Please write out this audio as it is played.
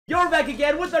You're back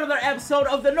again with another episode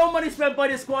of the No Money Spent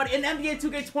Buddy Squad in NBA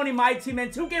 2K20 Myteam, and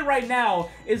 2K right now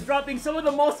is dropping some of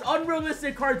the most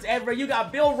unrealistic cards ever. You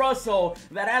got Bill Russell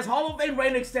that has Hall of Fame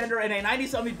range extender and a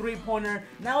 90-something three-pointer.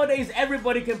 Nowadays,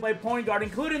 everybody can play point guard,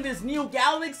 including this new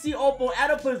Galaxy Opal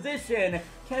out of position,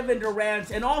 Kevin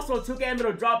Durant. And also 2K ended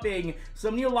up dropping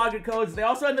some new logger codes. They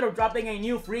also ended up dropping a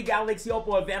new free Galaxy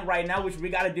Opal event right now, which we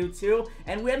gotta do too.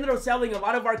 And we ended up selling a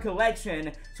lot of our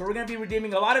collection, so we're gonna be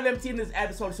redeeming a lot of MT in this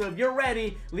episode. So if you're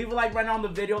ready, leave a like right now on the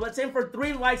video. Let's aim for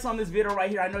 3 likes on this video right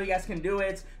here. I know you guys can do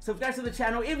it. Subscribe to the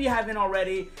channel if you haven't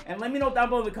already, and let me know down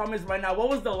below in the comments right now, what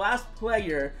was the last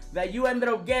player that you ended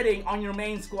up getting on your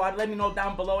main squad? Let me know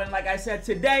down below. And like I said,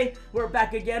 today we're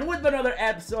back again with another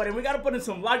episode, and we gotta put in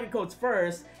some logger codes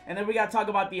first, and then we gotta talk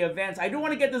about the events. I do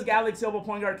want to get this Galaxy Opal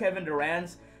point guard Kevin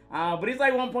Durant, but he's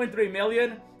like 1.3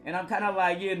 million, and I'm kind of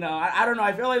like, you know, I don't know.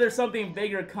 I feel like there's something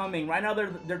bigger coming. Right now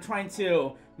they're trying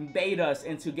to bait us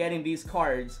into getting these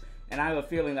cards, and I have a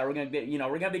feeling that we're gonna get, you know,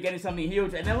 we're gonna be getting something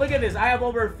huge. And then look at this, I have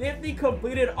over 50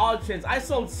 completed auctions. I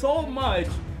sold so much,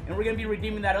 and we're gonna be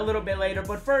redeeming that a little bit later.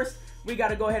 But first, we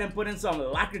gotta go ahead and put in some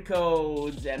locker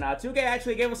codes, and 2K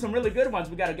actually gave us some really good ones.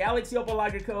 We got a Galaxy Opal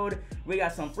locker code, we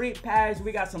got some free packs,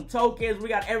 we got some tokens, we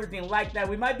got everything like that.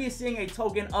 We might be seeing a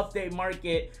token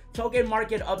market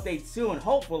update soon,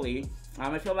 hopefully.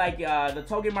 I feel like the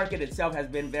token market itself has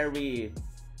been very,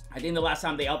 I think the last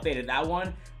time they updated that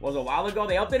one was a while ago.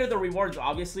 They updated the rewards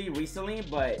obviously recently,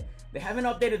 but they haven't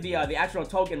updated the actual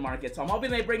token market. So I'm hoping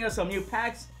they bring us some new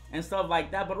packs and stuff like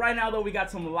that. But right now though, we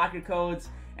got some locker codes,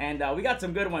 and we got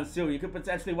some good ones too. You could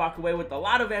potentially walk away with a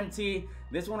lot of MT.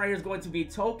 This one right here is going to be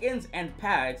tokens and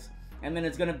packs. And then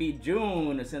it's going to be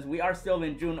June, since we are still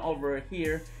in June over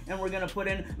here. And we're going to put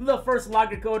in the first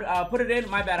logger code. Put it in.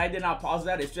 My bad, I did not pause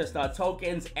that. It's just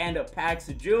tokens and packs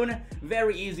June.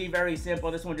 Very easy, very simple.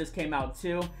 This one just came out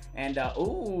too. And,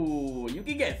 ooh, you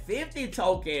can get 50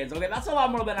 tokens. Okay, that's a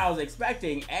lot more than I was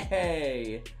expecting.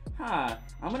 Hey, huh.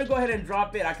 I'm going to go ahead and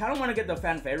drop it. I kind of want to get the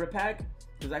fan favorite pack,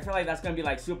 because I feel like that's going to be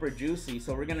like super juicy.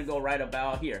 So we're going to go right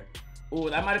about here.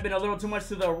 Ooh, that might have been a little too much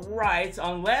to the right,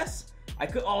 unless I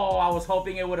could, oh, I was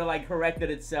hoping it would have like corrected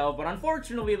itself. But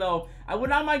unfortunately though, I would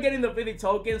not mind getting the 50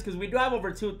 tokens, because we do have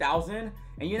over 2,000,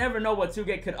 and you never know what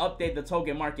 2K could update the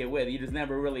token market with. You just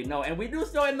never really know. And we do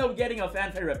still end up getting a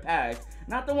fan favorite pack.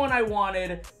 Not the one I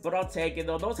wanted, but I'll take it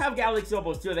though. Those have Galaxy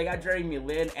Opals too. They got Jeremy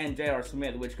Lin and J.R.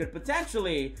 Smith, which could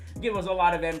potentially give us a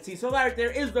lot of MT. So right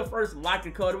there is the first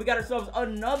locker code. We got ourselves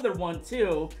another one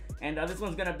too. And this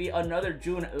one's going to be another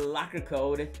June locker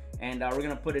code. And we're going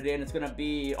to put it in. It's going to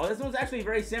be, oh, this one's actually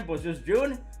very simple. It's just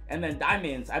June and then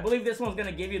diamonds. I believe this one's going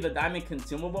to give you the diamond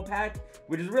consumable pack,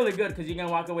 which is really good because you can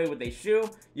walk away with a shoe,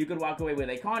 you could walk away with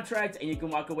a contract, and you can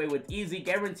walk away with easy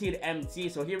guaranteed MT.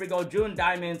 So here we go, June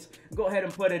diamonds. Go ahead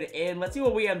and put it in. Let's see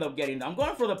what we end up getting. I'm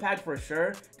going for the pack for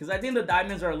sure, because I think the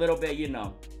diamonds are a little bit, you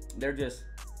know, they're just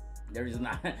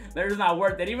not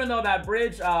worth it. Even though that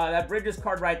Bridges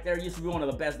card right there used to be one of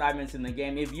the best diamonds in the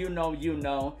game. If you know, you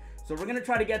know. So we're gonna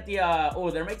try to get the oh,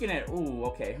 they're making it, ooh,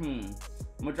 okay, I'm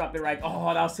gonna drop it right.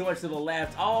 Oh, that was too much to the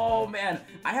left. Oh man,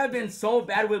 I have been so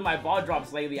bad with my ball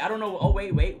drops lately. I don't know. Oh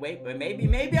wait,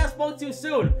 maybe I spoke too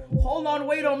soon. Hold on,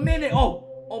 wait a minute.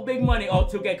 Oh, big money. Oh,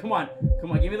 2K, come on,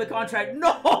 give me the contract.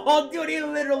 No, dude, he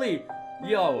literally,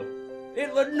 yo,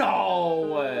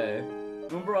 no way.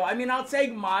 Bro, I mean, I'll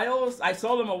take Miles. I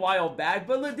sold him a while back,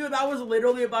 but look, dude, that was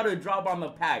literally about to drop on the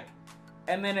pack,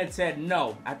 and then it said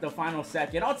no at the final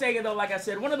second. I'll take it though. Like I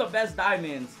said, one of the best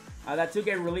diamonds that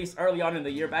 2K released early on in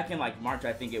the year, back in like March,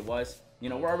 I think it was. You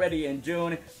know, we're already in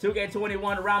June.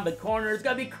 2K21 around the corner. It's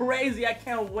gonna be crazy. I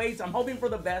can't wait. I'm hoping for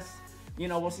the best. You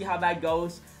know, we'll see how that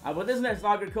goes. But this next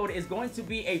locker code is going to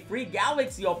be a free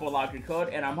Galaxy Opal locker code,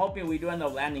 and I'm hoping we do end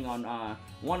up landing on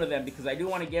one of them, because I do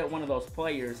want to get one of those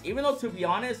players. Even though, to be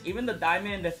honest, even the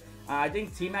Diamond, I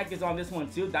think T-Mac is on this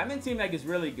one too. Diamond T-Mac is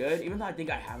really good, even though I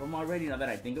think I have him already now that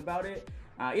I think about it.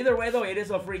 Either way though, it is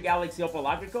a free Galaxy Opal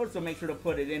locker code, so make sure to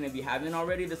put it in if you haven't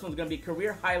already. This one's going to be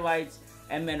career highlights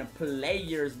and then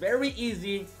players. Very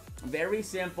easy, very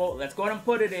simple. Let's go ahead and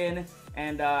put it in.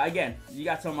 And again, you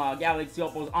got some Galaxy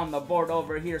Opals on the board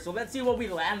over here. So let's see what we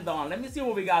land on. Let me see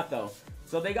what we got though.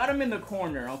 So they got him in the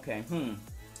corner. Okay,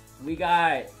 we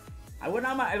got, I would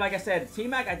not mind, like I said,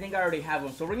 T-Mac, I think I already have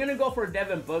him. So we're going to go for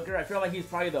Devin Booker. I feel like he's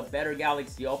probably the better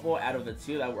Galaxy Opal out of the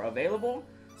two that were available.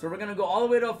 So we're going to go all the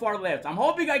way to the far left. I'm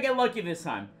hoping I get lucky this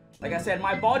time. Like I said,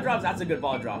 my ball drops, that's a good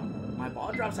ball drop. My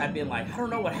ball drops have been like, I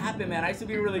don't know what happened, man. I used to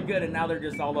be really good, and now they're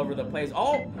just all over the place.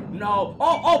 Oh, no.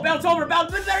 Oh, bounce over,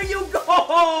 bounce. There you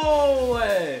go.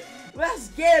 Let's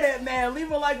get it, man.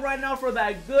 Leave a like right now for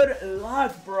that good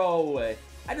luck, bro.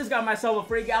 I just got myself a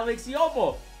free Galaxy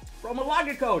Opal. from a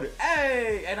locker code.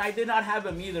 Hey, and I did not have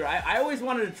him either. I always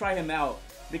wanted to try him out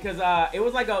because it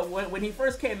was like when he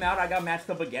first came out, I got matched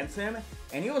up against him,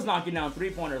 and he was knocking down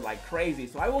three-pointers like crazy.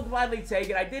 So I will gladly take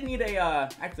it. I did need a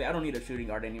actually I don't need a shooting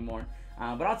guard anymore.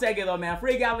 But I'll take it though, man.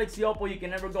 Free Galaxy Opal, you can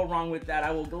never go wrong with that.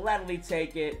 I will gladly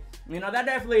take it. You know,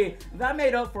 that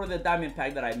made up for the diamond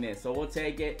pack that I missed, so we'll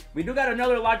take it. We do got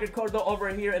another locker code though over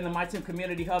here in the Myteam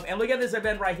Community Hub, and look at this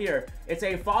event right here. It's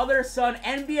a father-son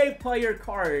NBA player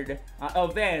card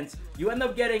event. You end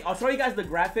up getting, I'll show you guys the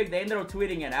graphic. They ended up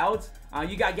tweeting it out.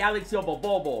 You got Galaxy Opal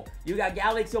Bobo, you got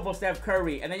Galaxy Opal Steph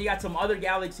Curry, and then you got some other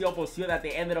Galaxy Opals here that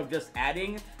they ended up just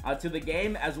adding to the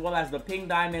game, as well as the pink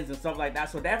diamonds and stuff like that.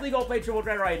 So definitely go play Triple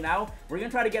Threat right now. We're gonna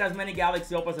try to get as many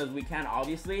Galaxy Opals as we can,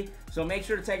 obviously. So make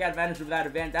sure to take advantage of that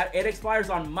event. It expires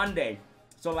on Monday,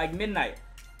 so like midnight.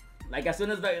 Like as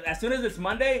soon as it's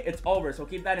Monday, it's over. So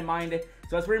keep that in mind.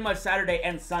 So it's pretty much Saturday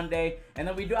and Sunday. And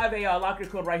then we do have a locker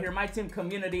code right here, Myteam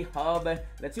Community Hub.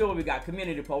 Let's see what we got.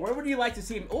 Community poll. Where would you like to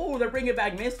see? Oh, they're bringing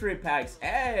back mystery packs.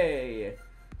 Hey,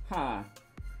 huh?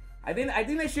 I think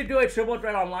they should do a Triple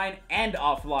Threat online and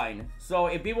offline. So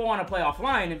if people want to play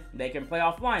offline, they can play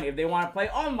offline. If they want to play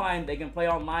online, they can play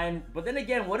online. But then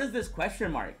again, what is this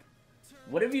question mark?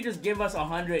 What if you just give us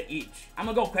 100 each? I'm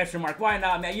gonna go question mark. Why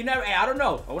not, man? You never. Hey, I don't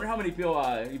know. I wonder how many people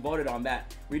voted on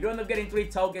that. We do end up getting 3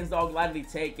 tokens, though. I'll gladly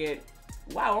take it.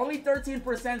 Wow, only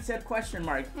 13% said question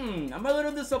mark. I'm a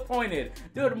little disappointed,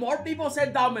 dude. More people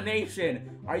said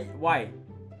domination. Are you? Why?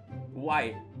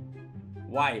 Why?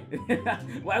 Why?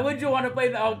 Why would you want to play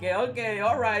the? Okay,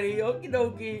 alrighty, okie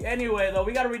dokie. Anyway, though,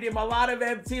 we gotta redeem a lot of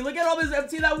MT. Look at all this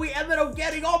MT that we ended up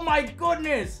getting. Oh my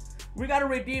goodness. We gotta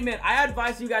redeem it. I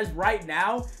advise you guys right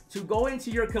now to go into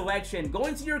your collection. Go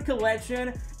into your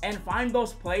collection and find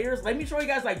those players. Let me show you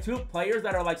guys like 2 players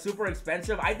that are like super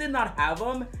expensive. I did not have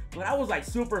them, but I was like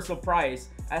super surprised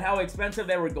at how expensive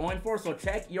they were going for. So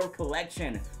check your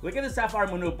collection. Look at the Sapphire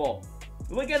Manu Bowl.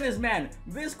 Look at this, man.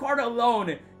 This card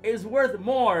alone is worth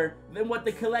more than what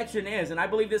the collection is. And I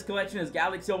believe this collection is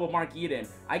Galaxy Opal Mark Eden.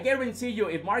 I guarantee you,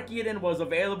 if Mark Eden was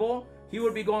available, he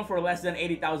would be going for less than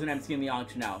 80,000 MT in the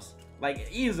auction house. Like,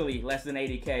 easily less than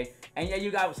 80k. And yeah,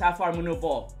 you got Sapphire Manu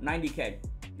Bowl, 90k.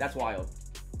 That's wild.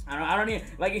 I don't need,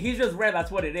 like, he's just rare, that's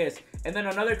what it is. And then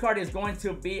another card is going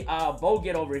to be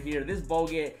Bogut over here. This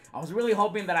Bogut, I was really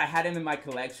hoping that I had him in my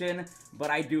collection,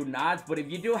 but I do not. But if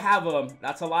you do have him,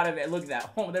 that's a lot of it. Look at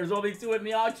that. Oh, there's only 2 in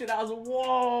the auction house.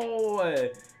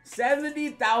 Whoa,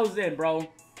 70,000, bro.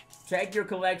 Check your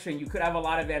collection. You could have a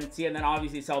lot of MT, and then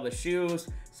obviously sell the shoes,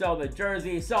 sell the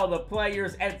jersey, sell the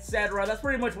players, etc. That's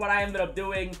pretty much what I ended up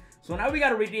doing. So now we got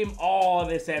to redeem all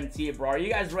this MT, bro. Are you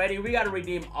guys ready? We got to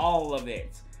redeem all of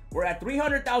it. We're at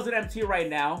 300,000 MT right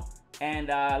now. And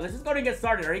let's just go ahead and get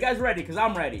started. Are you guys ready? Because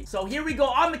I'm ready. So here we go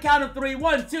on the count of 3.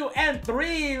 1, 2, and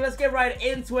 3. Let's get right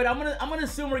into it. I'm gonna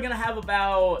assume we're gonna have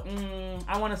about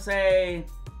I want to say,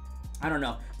 I don't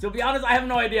know. To be honest, I have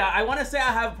no idea. I want to say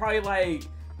I have probably like,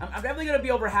 I'm definitely going to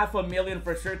be over 500,000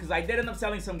 for sure, because I did end up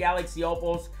selling some Galaxy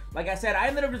Opals. Like I said, I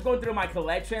ended up just going through my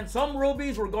collection. Some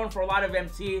rubies were going for a lot of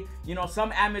MT. You know,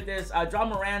 some amethyst. John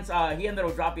Morant's, he ended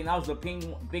up dropping. That was the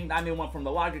pink diamond one from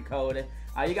the locker code.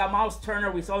 You got Miles Turner.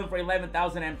 We sold him for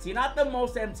 11,000 MT. Not the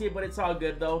most MT, but it's all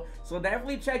good, though. So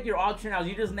definitely check your auction house.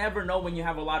 You just never know when you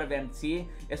have a lot of MT.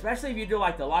 Especially if you do,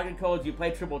 like, the locker codes, you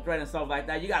play Triple Threat and stuff like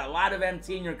that. You got a lot of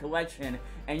MT in your collection,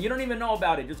 and you don't even know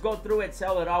about it. Just go through it,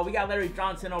 sell it all. We got Larry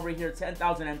Johnson over here,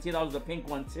 10,000 MT. That was the pink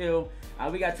one, too.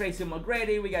 We got Tracy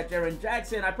McGrady. We got Jaren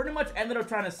Jackson. I pretty much ended up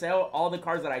trying to sell all the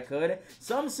cards that I could.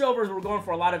 Some silvers were going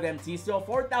for a lot of MT still.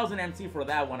 4,000 MT for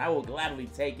that one. I will gladly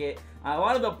take it. A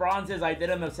lot of the bronzes I did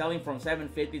end up selling from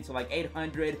 750 to like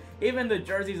 800. Even the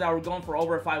jerseys that were going for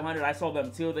over 500, I sold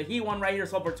them too. The Heat one right here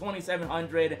sold for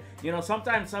 2,700. You know,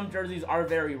 sometimes some jerseys are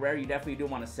very rare. You definitely do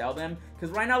want to sell them.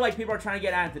 Because right now, like, people are trying to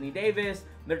get Anthony Davis.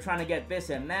 They're trying to get this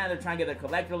and that. They're trying to get their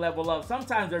collector level up.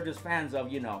 Sometimes they're just fans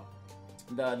of, you know,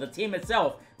 the team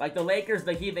itself. Like the Lakers,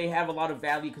 the Heat, they have a lot of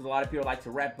value because a lot of people like to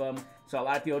rep them. So a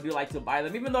lot of people do like to buy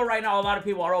them. Even though right now a lot of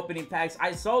people are opening packs.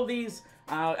 I sold these.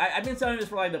 I've been selling this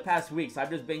for like the past weeks. I've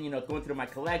just been, you know, going through my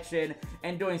collection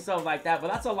and doing stuff like that. But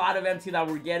that's a lot of MT that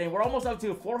we're getting. We're almost up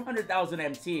to 400,000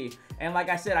 MT. And like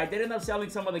I said, I did end up selling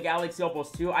some of the Galaxy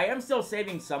Opals too. I am still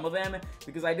saving some of them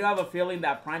because I do have a feeling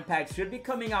that Prime Packs should be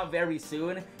coming out very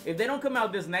soon. If they don't come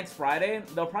out this next Friday,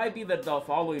 they'll probably be the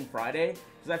following Friday.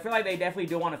 because I feel like they definitely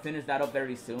do want to finish that up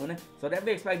very soon. So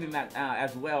definitely expecting that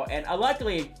as well. And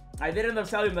luckily, I did end up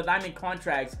selling the diamond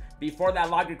contracts before that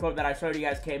locker code that I showed you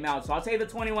guys came out. So I'll take the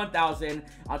 21,000.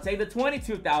 I'll take the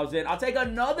 22,000. I'll take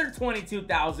another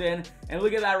 22,000. And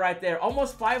look at that right there.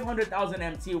 Almost 500,000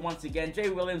 MT once again. Jay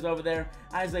Williams over there.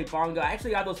 Isaac Bonga. I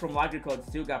actually got those from locker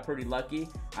codes too. Got pretty lucky.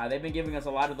 They've been giving us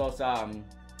a lot of those,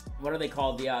 what are they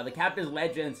called? The Captain's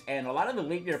Legends and a lot of the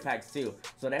Leap Year packs too.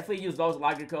 So definitely use those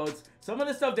locker codes. Some of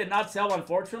this stuff did not sell,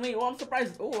 unfortunately. Well, I'm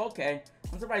surprised. Oh, okay.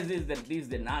 I'm surprised these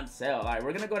did not sell. All right, we're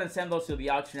going to go ahead and send those to the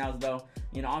auction house, though.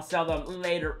 You know, I'll sell them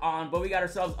later on. But we got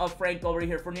ourselves a Frank over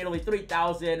here for nearly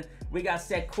 3,000. We got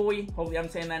Sekui. Hopefully, I'm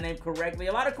saying that name correctly.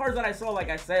 A lot of cards that I saw, like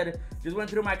I said, just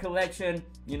went through my collection.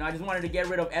 You know, I just wanted to get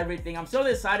rid of everything. I'm still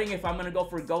deciding if I'm going to go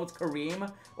for GOAT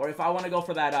Kareem or if I want to go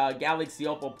for that Galaxy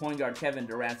Opal point guard Kevin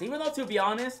Durant. Even though, to be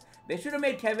honest, they should have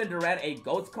made Kevin Durant a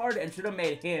GOAT card and should have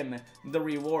made him the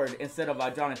reward instead of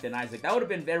Jonathan Isaac. That would have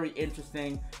been very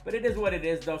interesting, but it is what it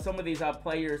is, though. Some of these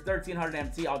players, 1,300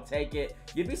 MT, I'll take it.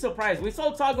 You'd be surprised. We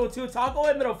sold Taco too. Taco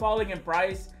ended up falling in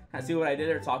price. I see what I did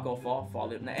there. Taco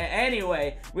fall.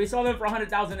 Anyway, we sold him for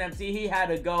 100,000 MT. He had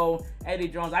to go. Eddie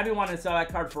Jones. I've been wanting to sell that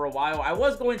card for a while. I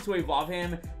was going to evolve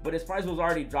him, but his price was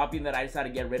already dropping that I decided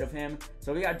to get rid of him.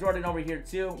 So we got Jordan over here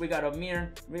too. We got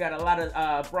Amir. We got a lot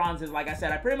of bronzes. Like I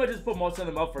said, I pretty much just put most of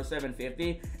them up for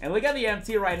 750. And look at the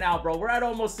MT right now, bro. We're at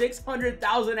almost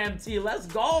 600,000 MT. Let's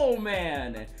go,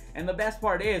 man. And the best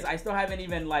part is, I still haven't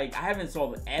even, like, I haven't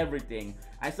sold everything.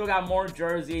 I still got more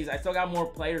jerseys. I still got more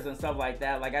players and stuff like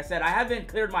that. Like I said, I haven't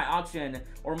cleared my auction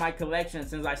or my collection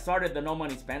since I started the No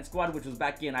Money Spent squad, which was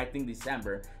back in, I think,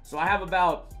 December. So I have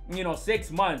about, you know, 6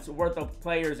 months worth of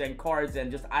players and cards and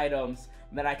just items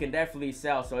that I can definitely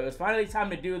sell. So it was finally time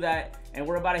to do that. And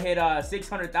we're about to hit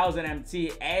 600,000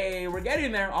 MT. Hey, we're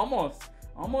getting there. Almost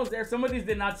there. Some of these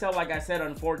did not sell, like I said,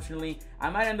 unfortunately.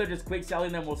 I might end up just quick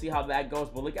selling them. We'll see how that goes.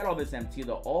 But look at all this MT,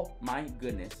 though. Oh, my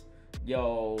goodness.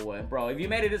 Yo, bro, if you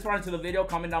made it this far into the video,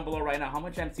 comment down below right now. How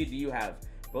much MT do you have?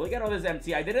 But look at all this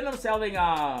MT. I did end up selling,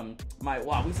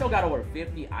 wow, we still got over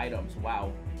 50 items.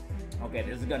 Wow. Okay,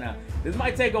 this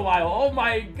might take a while. Oh,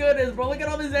 my goodness, bro. Look at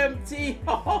all this MT.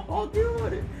 Oh,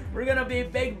 dude. We're gonna be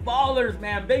big ballers,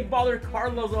 man. Big baller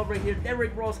Carlos over here.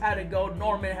 Derrick Rose had to go.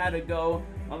 Norman had to go.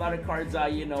 A lot of cards,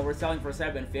 you know, we're selling for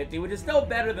 750, which is still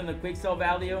better than the quick sell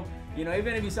value. You know,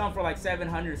 even if you sell them for like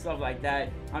 700, stuff like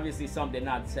that. Obviously, some did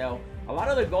not sell. A lot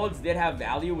of the golds did have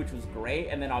value, which was great.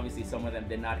 And then, obviously, some of them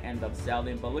did not end up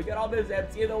selling. But look at all this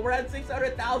MT, though. We're at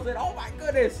 600,000. Oh, my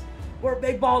goodness. We're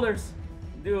big ballers.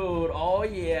 Dude, oh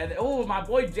yeah. Oh, my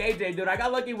boy JJ, dude. I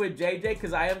got lucky with JJ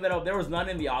because I ended up, there was none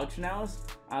in the auction house.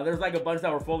 There's like a bunch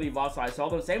that were fully evolved, so I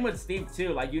sold them. Same with Steve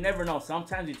too. Like, you never know.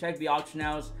 Sometimes you check the auction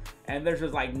house and there's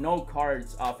just like no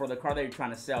cards for the card that you're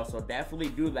trying to sell. So definitely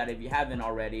do that if you haven't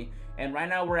already. And right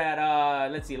now we're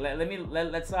at let's see. Let's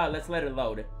let it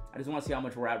load. I just want to see how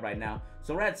much we're at right now.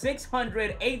 So we're at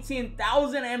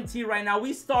 618,000 MT right now.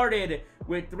 We started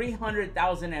with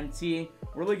 300,000 MT.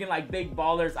 We're looking like big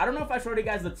ballers. I don't know if I showed you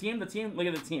guys the team. Look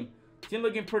at the team. Team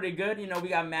looking pretty good. You know, we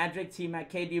got Magic,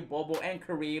 T-Mac, KD, Bobo, and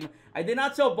Kareem. I did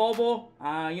not sell Bobo.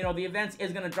 You know, the events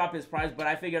is going to drop his price, but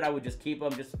I figured I would just keep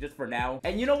him just for now.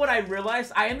 And you know what I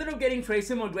realized? I ended up getting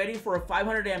Tracy McGrady for a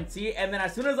 500 MT, and then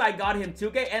as soon as I got him,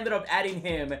 2K ended up adding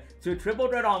him to Triple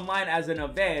Threat Online as an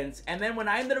event. And then when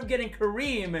I ended up getting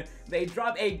Kareem, they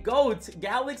dropped a GOAT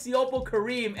Galaxy Opal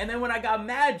Kareem. And then when I got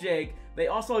Magic, they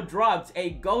also dropped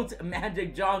a GOAT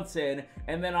Magic Johnson.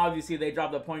 And then obviously they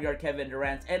dropped the point guard Kevin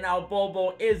Durant. And now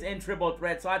Bobo is in Triple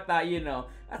Threat. So I thought, you know,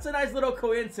 that's a nice little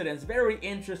coincidence. Very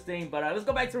interesting. But let's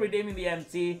go back to redeeming the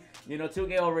MT. You know,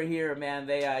 2K over here, man.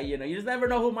 They, you know, you just never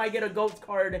know who might get a GOAT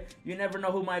card. You never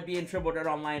know who might be in Triple Threat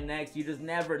Online next. You just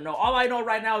never know. All I know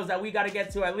right now is that we got to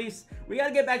get to at least, we got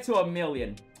to get back to 1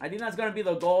 million. I think that's going to be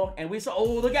the goal. And we saw,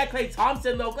 oh, look at Klay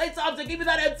Thompson, though. Klay Thompson, give me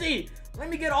that MT. Let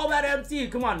me get all that MT.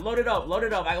 Come on, load it up, load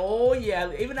it up. Oh,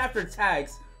 yeah, even after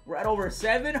tax, we're at over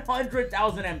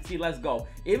 700,000 MT. Let's go.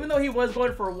 Even though he was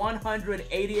going for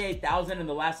 188,000 in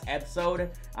the last episode,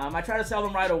 I tried to sell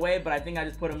them right away, but I think I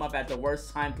just put him up at the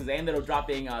worst time because they ended up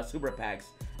dropping super packs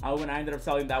when I ended up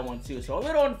selling that one too. So a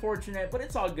little unfortunate, but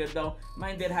it's all good though.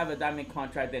 Mine did have a diamond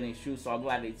contract and a shoe, so I'll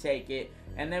gladly take it.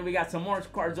 And then we got some more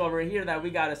cards over here that we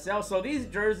got to sell. So these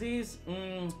jerseys,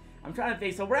 I'm trying to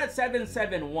think. So we're at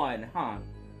 771, huh?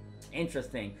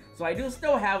 Interesting. So I do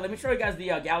still have, let me show you guys the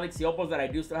Galaxy Opals that I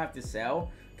do still have to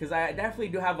sell. because I definitely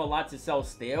do have a lot to sell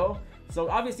still. So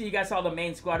obviously you guys saw the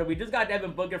main squad. We just got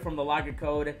Devin Booker from the locker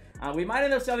code. We might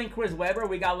end up selling Chris Webber.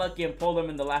 We got lucky and pulled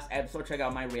him in the last episode. Check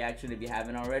out my reaction if you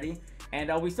haven't already.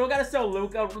 And we still got to sell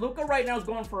Luka. Luka right now is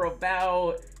going for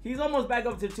about... He's almost back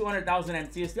up to 200,000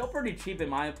 MT. It's still pretty cheap in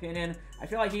my opinion. I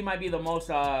feel like he might be the most...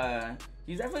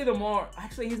 He's definitely the more...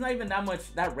 Actually, he's not even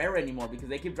that rare anymore because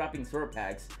they keep dropping sword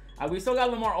packs. We still got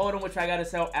Lamar Odom, which I got to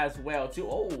sell as well too.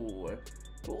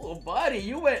 Oh, buddy,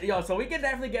 you went... Yo, so we can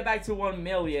definitely get back to 1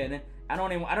 million. I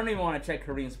don't even want to check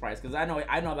Kareem's price because I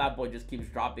know that boy just keeps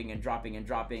dropping and dropping and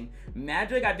dropping.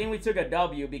 Magic, I think we took a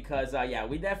W because yeah,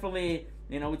 we definitely,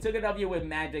 you know, we took a W with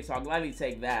Magic, so I'll gladly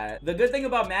take that. The good thing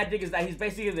about Magic is that he's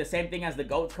basically the same thing as the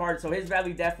GOAT card, so his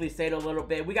value definitely stayed a little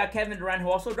bit. We got Kevin Durant, who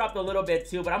also dropped a little bit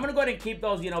too, but I'm gonna go ahead and keep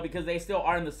those, you know, because they still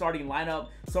are in the starting lineup.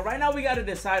 So right now we got to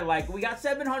decide, like, we got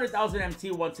 700,000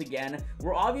 MT once again.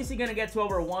 We're obviously gonna get to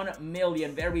over 1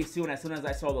 million very soon as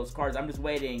I sell those cards. I'm just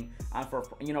waiting for,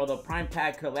 you know, the Prime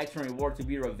Pack collection reward to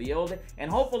be revealed,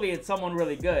 and hopefully it's someone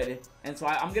really good. And so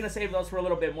I'm gonna save those for a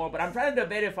little bit more, but I'm trying to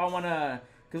debate if I want to,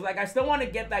 because like I still want to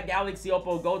get that Galaxy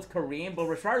Opal Goats Kareem, but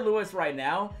Rashard Lewis right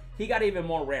now, he got even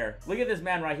more rare. Look at this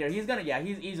man right here. He's gonna, yeah,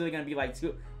 he's easily gonna be like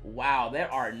 2. Wow,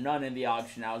 there are none in the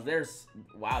auction house. There's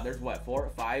what, 4,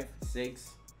 5,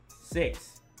 6.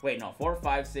 Wait, no, 4,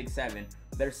 5, 6, 7.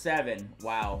 There's 7.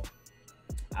 Wow.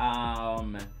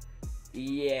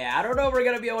 Yeah, I don't know if we're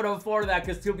gonna be able to afford that,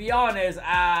 because to be honest,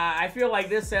 I feel like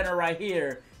this center right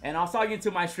here, and I was talking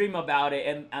to my stream about it,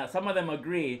 and some of them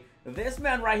agree, this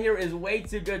man right here is way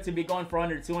too good to be going for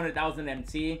under 200,000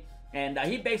 MT, and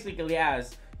he basically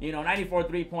has, you know, 94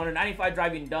 three-pointer, 95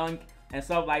 driving dunk, and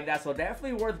stuff like that, so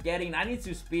definitely worth getting.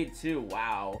 92 speed too.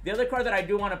 Wow. The other card that I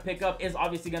do want to pick up is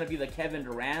obviously going to be the Kevin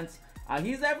Durant.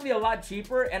 He's definitely a lot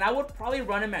cheaper, and I would probably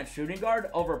run him at shooting guard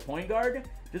over point guard,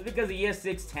 just because he is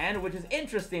 6'10", which is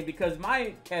interesting because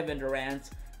my Kevin Durant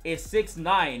is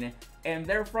 6'9", and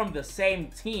they're from the same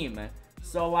team.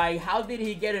 So like, how did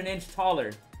he get an inch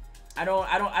taller? I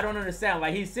don't understand.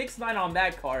 Like, he's 6'9" on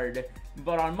that card,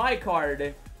 but on my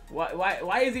card,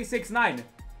 why is he 6'9"?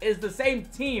 It's the same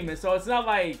team, so it's not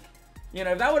like, you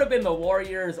know, if that would have been the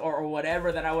Warriors or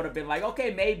whatever, then I would have been like,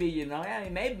 okay, maybe, you know, yeah,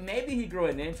 maybe he grew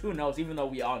an inch. Who knows? Even though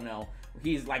we all know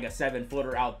he's like a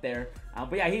 7-footer out there.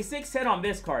 But yeah, he's 6'10" on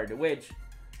this card, which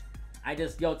I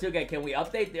just, yo, 2K, can we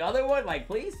update the other one? Like,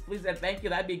 please and thank you.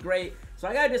 That'd be great. So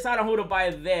I gotta decide on who to buy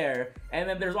there. And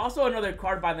then there's also another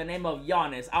card by the name of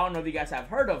Giannis. I don't know if you guys have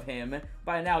heard of him.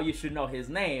 By now, you should know his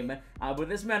name. But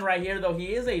this man right here, though,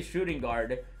 he is a shooting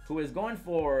guard who is going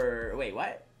for... Wait,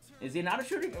 what? Is he not a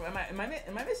shooting? Am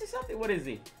I missing something? What is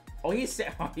he? Oh, he's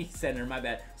center, my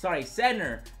bad. Sorry,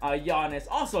 center, Giannis,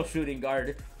 also shooting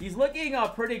guard. He's looking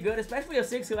pretty good, especially a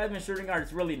 6'11" shooting guard.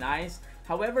 It's really nice.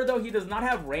 However, though, he does not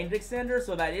have range extender,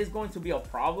 so that is going to be a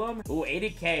problem. Ooh,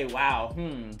 80K, wow.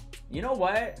 You know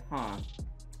what?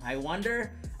 I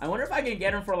wonder if I can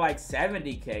get him for like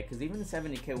 70K, because even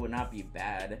 70K would not be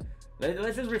bad.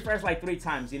 Let's just refresh like 3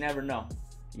 times. You never know.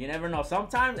 You never know.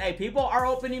 Sometimes, hey, people are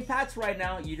opening packs right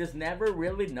now. You just never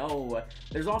really know.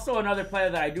 There's also another player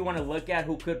that I do want to look at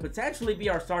who could potentially be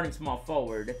our starting small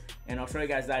forward. And I'll show you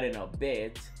guys that in a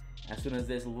bit. As soon as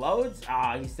this loads,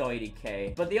 he's still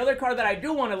 80K. But the other card that I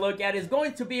do want to look at is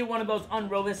going to be one of those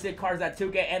unrealistic cards that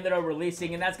 2K ended up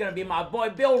releasing. And that's going to be my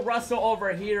boy Bill Russell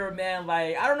over here, man.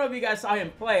 Like, I don't know if you guys saw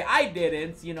him play. I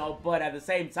didn't, you know, but at the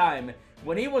same time,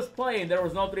 when he was playing, there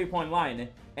was no 3-point line.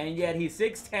 And yet he's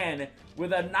 6'10",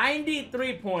 with a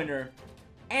 93-pointer,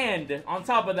 and on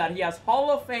top of that, he has Hall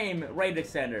of Fame range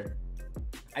extender.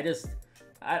 I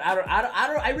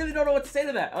really don't know what to say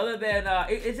to that, other than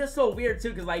it's just so weird too,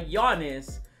 because like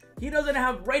Giannis, he doesn't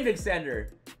have range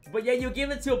extender, but yet you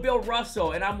give it to Bill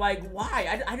Russell, and I'm like,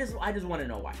 why? I just want to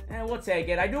know why. And we'll take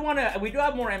it. We do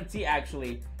have more MT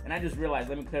actually, and I just realized,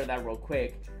 let me clear that real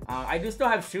quick. I do still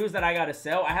have shoes that I gotta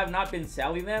sell. I have not been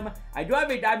selling them. I do have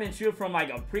a diamond shoe from like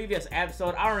a previous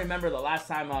episode. I don't remember the last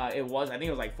time it was. I think it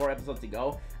was like 4 episodes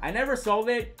ago. I never sold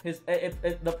it.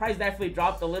 The price definitely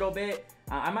dropped a little bit.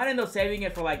 I might end up saving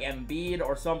it for like Embiid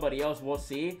or somebody else. We'll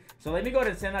see. So let me go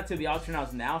ahead and send that to the auction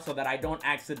house now so that I don't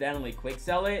accidentally quick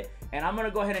sell it. And I'm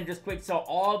gonna go ahead and just quick sell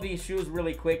all these shoes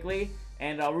really quickly.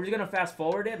 And we're just gonna fast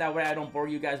forward it. That way I don't bore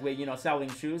you guys with, you know, selling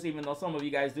shoes, even though some of you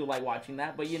guys do like watching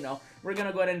that. But, you know, we're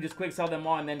gonna go ahead and just quick sell them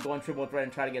all and then go on triple thread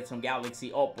and try to get some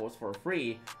Galaxy Opals for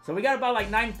free. So we got about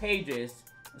like 9 pages.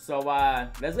 So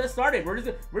let's get started. We're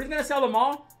just gonna sell them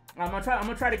all. I'm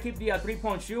gonna try to keep the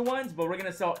 3-point shoe ones, but we're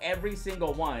gonna sell every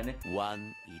single one.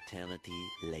 One eternity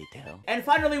later. And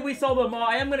finally, we sold them all.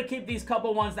 I am gonna keep these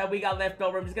couple ones that we got left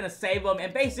over. I'm just gonna save them.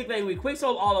 And basically, we quick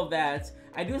sold all of that.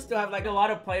 I do still have like a lot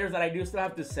of players that I do still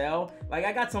have to sell. Like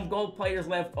I got some gold players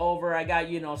left over. I got,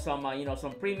 you know, some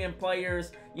premium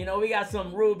players. You know, we got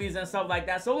some rubies and stuff like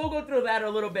that. So we'll go through that a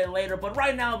little bit later. But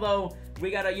right now though,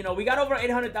 we gotta, you know, we got over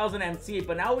 800,000 MT,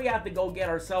 but now we have to go get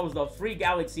ourselves those free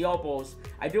Galaxy Opals.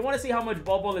 I do want to see how much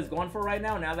Bobo is going for right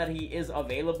now that he is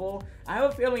available. I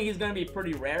have a feeling he's gonna be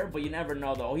pretty rare, but you never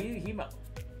know though.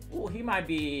 He might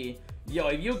be. Yo,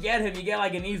 if you get him, you get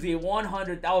like an easy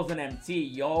 100,000 MT.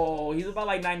 Yo, he's about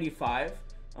like 95.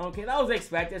 Okay, that was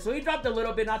expected. So he dropped a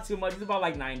little bit, not too much. He's about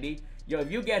like 90. Yo,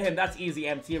 if you get him, that's easy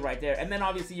MT right there. And then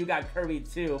obviously you got Curry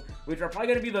too, which are probably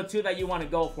gonna be the two that you want to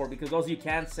go for because those you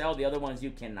can sell, the other ones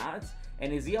you cannot.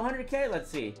 And is he 100K? Let's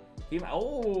see.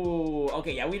 Oh,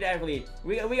 okay, yeah, we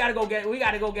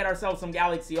gotta go get ourselves some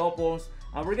Galaxy Opals.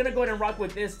 We're gonna go ahead and rock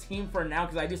with this team for now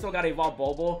because I do still gotta evolve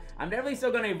Bobo. I'm definitely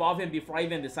still gonna evolve him before I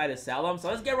even decide to sell him. So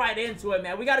let's get right into it,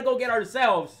 man. We gotta go get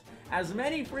ourselves as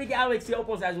many free Galaxy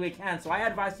Opals as we can. So I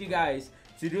advise you guys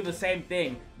to do the same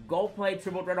thing. Go play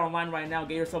Triple Threat Online right now.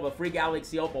 Get yourself a free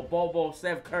Galaxy Opal, Bobo,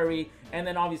 Steph Curry, and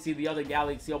then obviously the other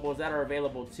Galaxy Opals that are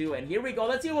available too. And here we go.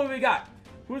 Let's see what we got.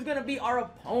 Who's gonna be our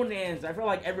opponents? I feel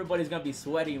like everybody's gonna be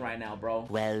sweating right now, bro.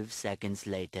 12 seconds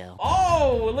later.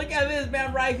 Oh, look at this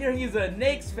man right here. He's a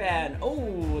Knicks fan.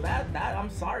 Oh, I'm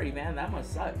sorry, man. That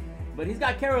must suck. But he's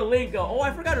got Karolinko. Oh,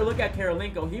 I forgot to look at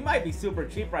Karolinko. He might be super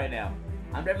cheap right now.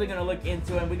 I'm definitely gonna look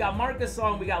into him. We got Marcus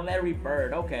Song. We got Larry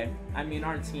Bird. Okay. I mean,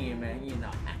 our team, man. You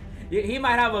know, he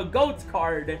might have a GOAT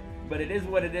card. But it is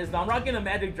what it is. Now, I'm rocking the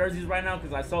Magic jerseys right now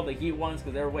because I sold the Heat ones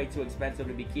because they're way too expensive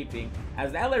to be keeping.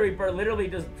 As that Larry Bird literally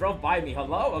just drove by me.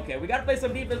 Hello? Okay, we got to play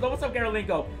some defense. Though, what's up,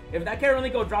 Karolinko? If that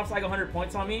Karolinko drops like 100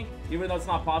 points on me, even though it's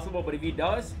not possible, but if he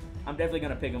does, I'm definitely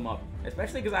going to pick him up.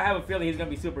 Especially because I have a feeling he's going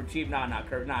to be super cheap. Nah,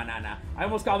 Curry. Nah. I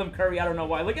almost called him Curry. I don't know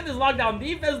why. Look at this lockdown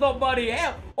defense, though, buddy.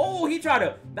 Hell. Oh, he tried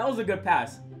to. That was a good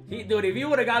pass. Dude, if you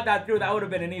would have got that through, that would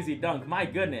have been an easy dunk. My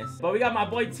goodness. But we got my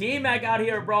boy T-Mac out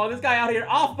here, bro. This guy out here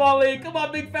off-balling. Come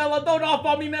on, big fella. Don't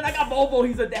off-ball me, man. I got Bobo.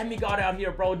 He's a demigod out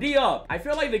here, bro. D up. I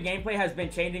feel like the gameplay has been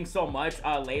changing so much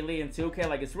lately in 2K.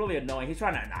 Like, it's really annoying. He's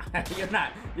trying to... Nah,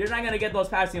 you're not going to get those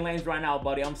passing lanes right now,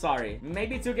 buddy. I'm sorry.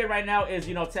 Maybe 2K right now is,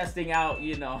 you know, testing out,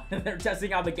 you know, they're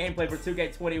testing out the gameplay for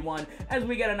 2K21 as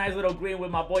we get a nice little green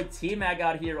with my boy T-Mac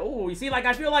out here. Oh, you see, like,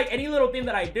 I feel like any little thing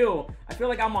that I do, I feel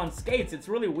like I'm on skates. It's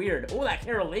really weird. Oh, that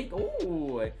Karolinko.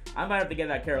 Ooh, I might have to get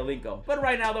that Karolinko. But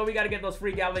right now, though, we got to get those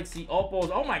free Galaxy Opals.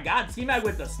 Oh my god, T-Mac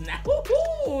with the snap.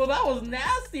 Ooh, that was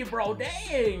nasty, bro.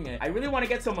 Dang. I really want to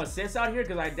get some assists out here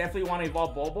because I definitely want to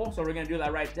evolve Bobo. So we're going to do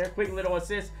that right there. Quick little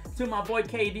assist to my boy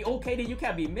KD. Oh, KD, you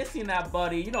can't be missing that,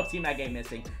 buddy. You know T-Mac ain't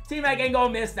missing. T-Mac ain't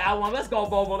going to miss that one. Let's go,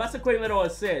 Bobo. That's a quick little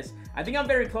assist. I think I'm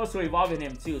very close to evolving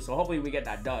him too, so hopefully we get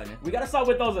that done. We gotta start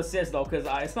with those assists though, because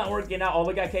it's not working out. Oh,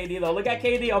 look at KD though. Look at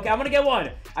KD. Okay, I'm gonna get one.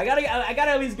 I gotta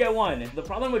at least get one. The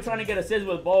problem with trying to get assists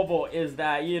with Bobo is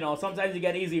that, you know, sometimes you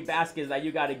get easy baskets that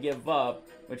you gotta give up,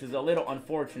 which is a little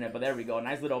unfortunate, but there we go.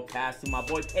 Nice little pass to my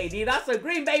boy KD. That's a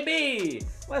green, baby.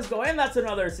 Let's go. And that's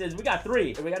another assist. We got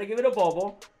 3. We gotta give it a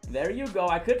Bobo. There you go.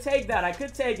 I could take that. I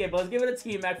could take it, but let's give it a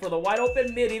T-Mac for the wide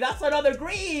open midi. That's another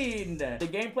green. The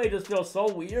gameplay just feels so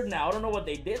weird now. I don't know what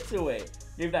they did to it.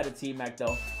 Give that a T-Mac,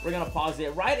 though. We're going to pause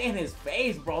it right in his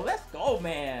face, bro. Let's go,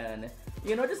 man.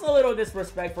 You know, just a little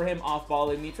disrespect for him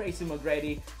off-balling me. Tracy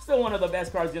McGrady, still one of the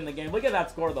best cards in the game. Look at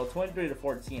that score, though.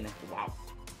 23-14. Wow.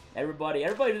 Everybody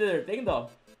did their thing, though.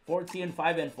 14,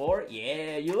 5, and 4.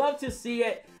 Yeah, you love to see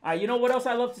it. All right, you know what else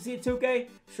I love to see, 2K?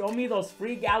 Show me those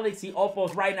free Galaxy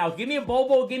Opals right now. Give me a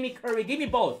Bobo, give me Curry, give me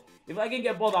both. If I can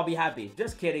get both, I'll be happy.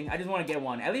 Just kidding. I just want to get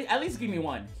one. At least give me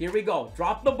one. Here we go.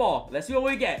 Drop the ball. Let's see what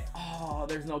we get. Oh,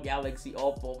 there's no Galaxy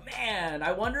Opal. Man,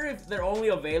 I wonder if they're only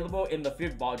available in the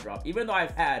 5th ball drop. Even though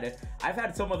I've had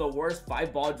some of the worst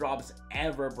 5 ball drops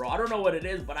ever, bro. I don't know what it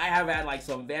is, but I have had like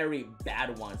some very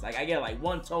bad ones. Like I get like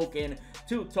 1 token,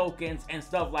 2 tokens, and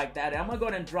stuff like that. And I'm gonna go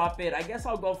ahead and drop it. I guess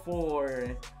I'll go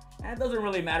for... It doesn't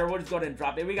really matter. We'll just go ahead and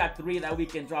drop it. We got 3 that we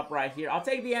can drop right here. I'll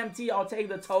take the MT. I'll take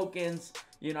the tokens.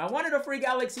 You know, I wanted a free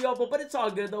Galaxy Opal, but it's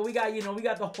all good, though. We got, you know, we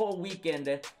got the whole weekend,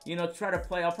 you know, to try to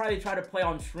play. I'll probably try to play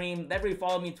on stream. Definitely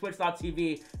follow me,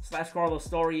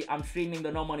 twitch.tv/CarlosStory. I'm streaming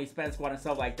the No Money Spend Squad and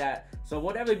stuff like that. So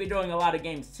we'll definitely be doing a lot of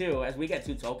games, too, as we get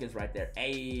 2 tokens right there.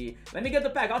 Hey, let me get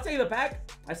the pack. I'll take the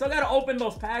pack. I still got to open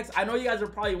those packs. I know you guys are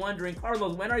probably wondering,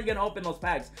 Carlos, when are you going to open those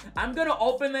packs? I'm going to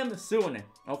open them soon,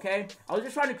 okay? I was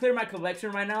just trying to clear my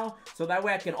collection right now, so that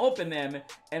way I can open them,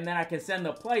 and then I can send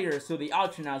the players to the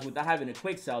auction house without having to quick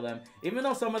quick sell them. Even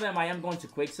though some of them I am going to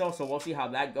quick sell, so we'll see how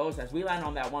that goes as we land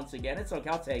on that once again. It's okay.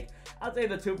 I'll take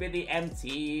the 250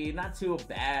 MT. Not too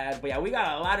bad. But yeah, we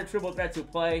got a lot of triple threat to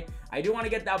play. I do want to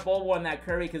get that Bobo and that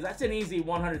Curry because that's an easy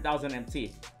 100,000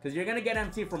 MT. Because you're going to get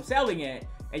MT from selling it,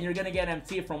 and you're going to get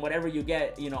MT from whatever you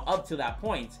get, you know, up to that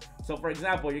point. So, for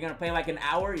example, you're going to play like an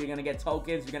hour, you're going to get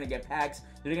tokens, you're going to get packs,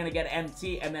 you're going to get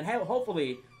MT, and then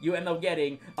hopefully you end up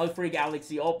getting a free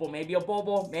Galaxy Opal, maybe a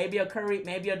Bobo, maybe a Curry,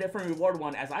 maybe a different reward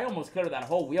one, as I almost cleared that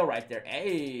whole wheel right there.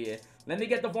 Hey, let me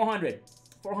get the 400.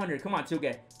 400, come on,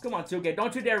 2K. Come on, 2K.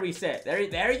 Don't you dare reset.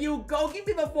 There you go. Give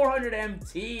me the 400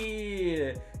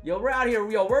 MT. Yo, we're out here.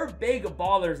 Yo, we're big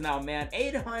ballers now, man.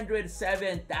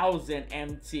 807,000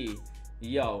 MT.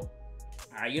 Yo.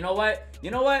 Alright, you know what?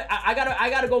 I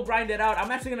gotta go grind it out. I'm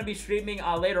actually gonna be streaming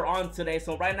later on today.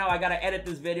 So right now I gotta edit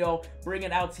this video, bring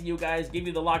it out to you guys, give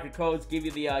you the locker codes, give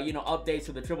you the you know, updates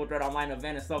to the Triple Threat Online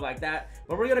event and stuff like that.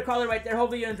 But we're gonna call it right there.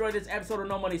 Hopefully you enjoyed this episode of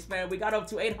No Money Spent. We got up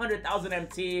to 800,000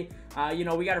 MT. You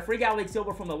know, we got a free Galaxy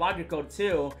Opal from the locker code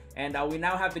too. And we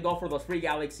now have to go for those free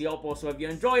Galaxy Opals. So if you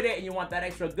enjoyed it and you want that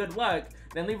extra good luck,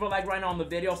 then leave a like right now on the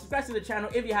video. Subscribe to the channel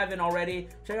if you haven't already.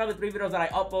 Check out the 3 videos that I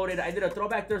uploaded. I did a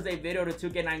Throwback Thursday video to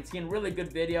 2K19. Really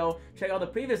good video. Check out the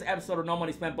previous episode of No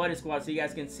Money Spent Buddy Squad so you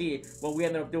guys can see what we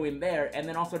ended up doing there. And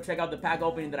then also check out the pack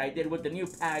opening that I did with the new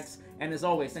packs. And as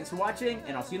always, thanks for watching,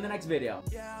 and I'll see you in the next video.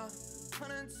 Yeah,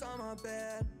 hundreds on my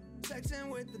bed, flexing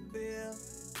with the bill.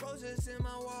 Roses in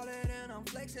my wallet and I'm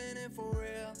flexing it for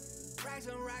real. Racks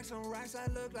and racks and racks, I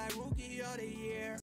look like rookie of the year.